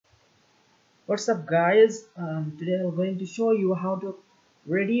What's up, guys? Today I'm going to show you how to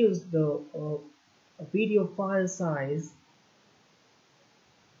reduce the video file size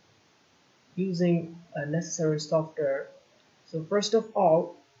using a necessary software. So first of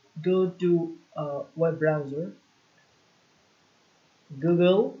all, go to a web browser,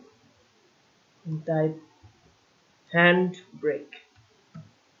 Google, and type HandBrake.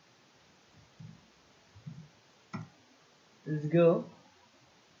 Let's go.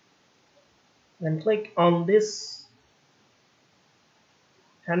 Then click on this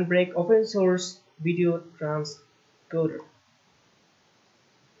HandBrake open source video transcoder,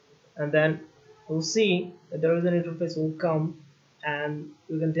 and then you'll see that there is an interface will come, and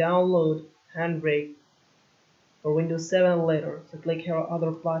you can download HandBrake for Windows 7 later. So click here on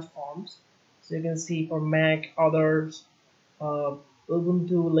other platforms, so you can see for Mac, others,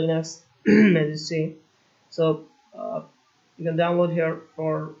 Ubuntu, Linux, as you see. So you can download here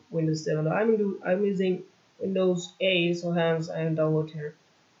for Windows 7. I'm using Windows 8, so hence I can download here.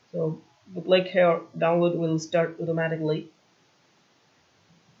 So you click here, download will start automatically.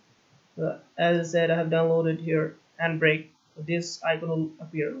 As I said, I have downloaded here HandBrake. This icon will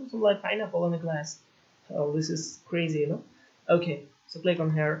appear, something like pineapple on a glass. Oh, this is crazy, you know. Okay, so click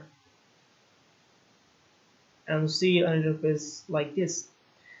on here and see an interface like this.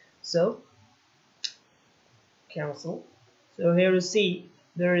 So cancel. So here you see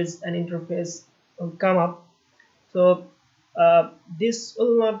there is an interface will come up. So this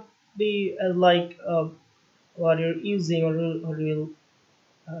will not be like what you're using, or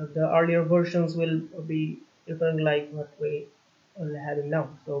the earlier versions will be different like what we are having now.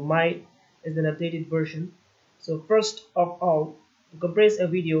 So mine is an updated version. So first of all, to compress a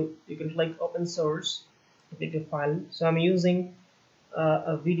video, you can click open source, click a file. So I'm using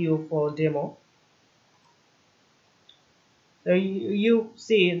a video for demo. So you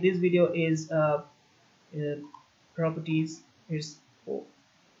see this video is properties is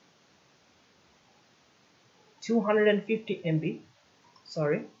 250 MB.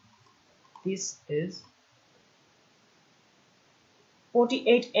 Sorry, this is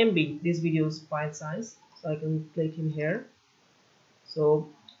 48 MB. This video's file size. So I can click in here. So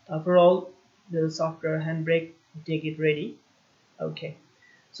after all, the software HandBrake take it ready. Okay,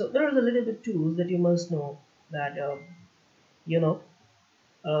 so there is a little bit tools that you must know, that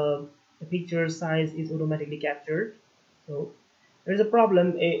the picture size is automatically captured. So there's a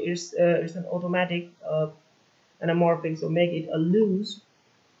problem. It's an automatic anamorphic, so make it a loose,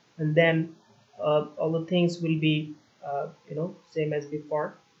 and then all the things will be same as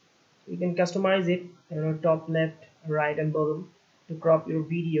before. You can customize it, top, left, right, and bottom to crop your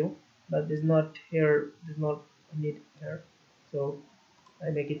video, but there's not need here. So I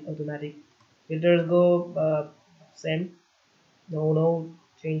make it automatic. Filters go same, no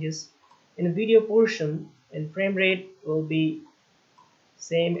changes. In the video portion, and frame rate will be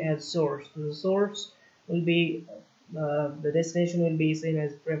same as source. So the source will be the destination will be same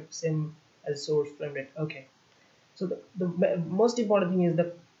as source frame rate. Okay, so the most important thing is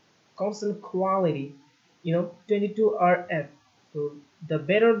the constant quality, 22 RF. So the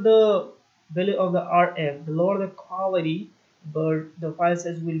better the value of the RF, the lower the quality, but the file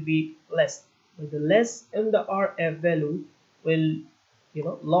size will be less. But the less in the RF value will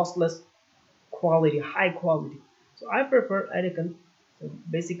lossless quality, high quality. So I prefer icon. So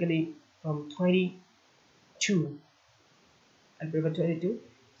basically from 22, I prefer 22.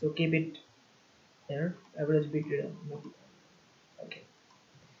 So keep it there, average bit rate. Okay,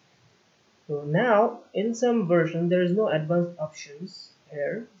 so now in some version there is no advanced options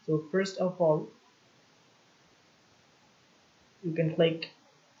here. So first of all, you can click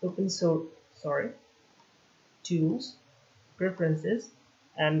open source, tools, preferences,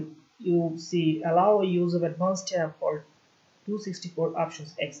 and you see allow use of advanced tab for 264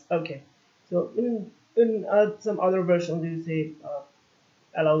 options X. Okay, so in some other versions you say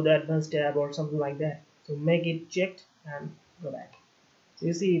allow the advanced tab or something like that. So make it checked and go back. So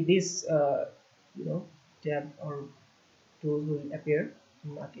you see this tab or tools will appear.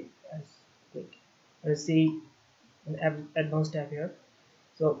 Mark it as quick. And see an advanced tab here.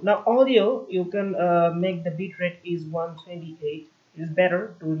 So now audio, you can make the bitrate is 128. It is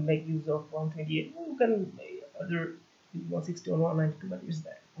better to make use of 128. You can other 160 or 192, but use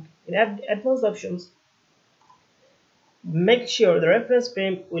that. Okay. In advanced options, make sure the reference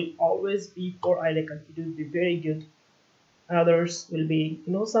frame will always be for icon. It will be very good. Others will be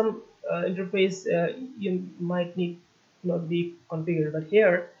some interface you might need not be configured, but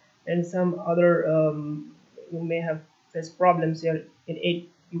here and some other you may have faced problems here. In 8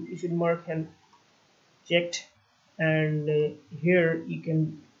 you should mark and checked, and here you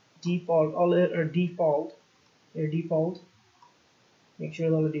can default, all are default, they're default, make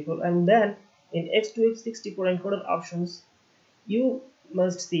sure all the default. And then in X2X64 encoder options, you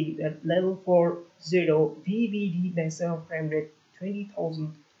must see that level 40 VVD maximum frame rate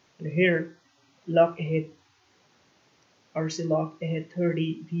 20,000, and here lock ahead RC lock ahead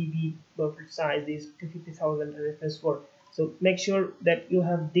 30 VB buffer size is 250,000 reference for. So make sure that you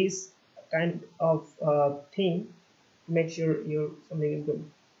have this kind of thing to make sure your something is good.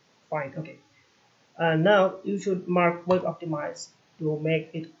 Fine, okay. Now you should mark web optimize to make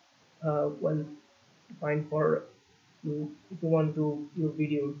it well defined for you if you want to your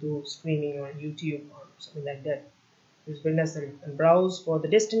video to streaming on YouTube or something like that. It's very necessary. And browse for the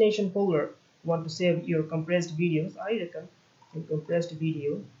destination folder. You want to save your compressed videos. I reckon in compressed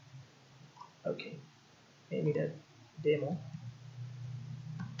video. Okay, maybe that demo.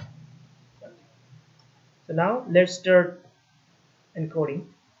 Okay. So now let's start encoding.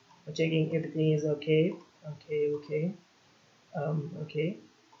 Checking everything is okay. Okay.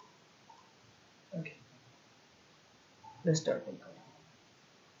 Let's start encoding.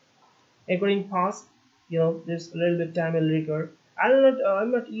 Encoding pass. You know, there's a little bit time will record.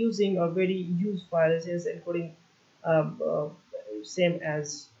 I'm not using a very used file. It says encoding same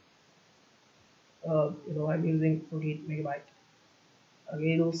as you know, I'm using 48 megabyte.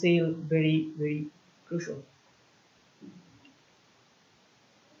 Okay, it will say very crucial.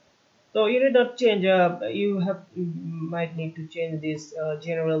 So you need not change. Might need to change this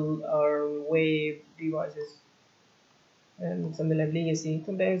general or wave devices and something like legacy.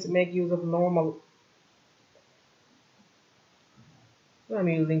 Sometimes make use of normal. So I'm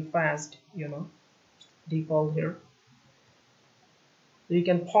using fast, you know, default here. So you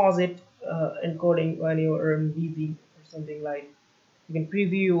can pause it encoding when you are busy or something like. You can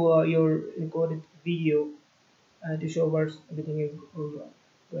preview your encoded video to show where everything is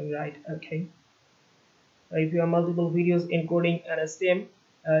going right. Okay. If you have multiple videos encoding at the same,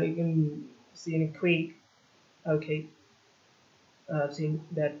 you can see in a quick. Okay. Seeing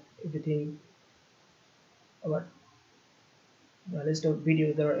that everything. About the list of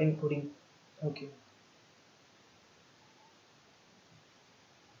videos that are encoding. Okay.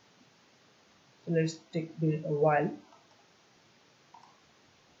 So let's take a while.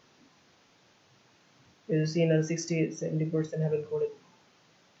 You see now 60-70% have encoded.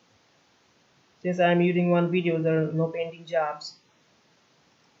 Since I am using one video, there are no painting jobs.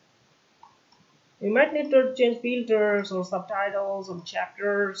 You might need to change filters or subtitles or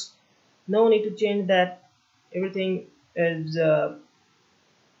chapters. No need to change that. Everything is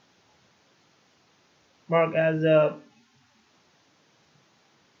marked as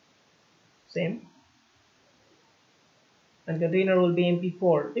same. And container will be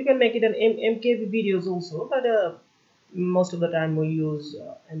MP4. You can make it an MKV videos also, but most of the time we use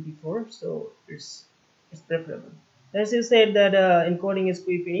MP4, so it's preferable. As you said that encoding is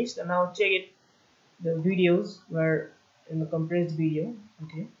pre-finished, and now check it. The videos were in the compressed video.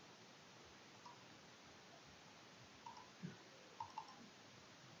 Okay.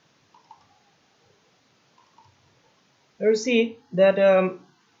 You see that I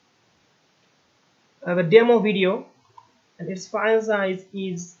have a demo video, and its file size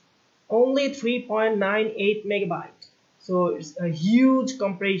is only 3.98 megabyte. So it's a huge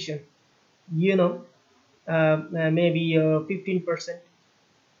compression. You know, maybe 15%,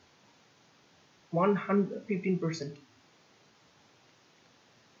 115%.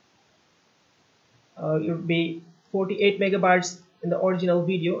 It would be 48 megabytes in the original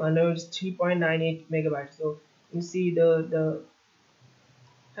video, and now it's 3.98 megabytes. So you see the.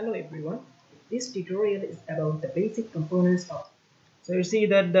 Hello everyone. This tutorial is about the basic components of. So you see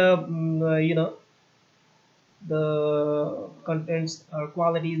that the you know, the contents or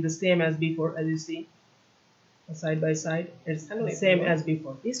quality is the same as before, as you see side by side. It's the same as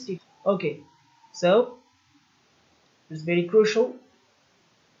before. Okay, so it's very crucial.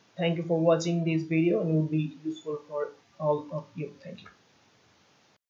 Thank you for watching this video, and it will be useful for all of you. Thank you.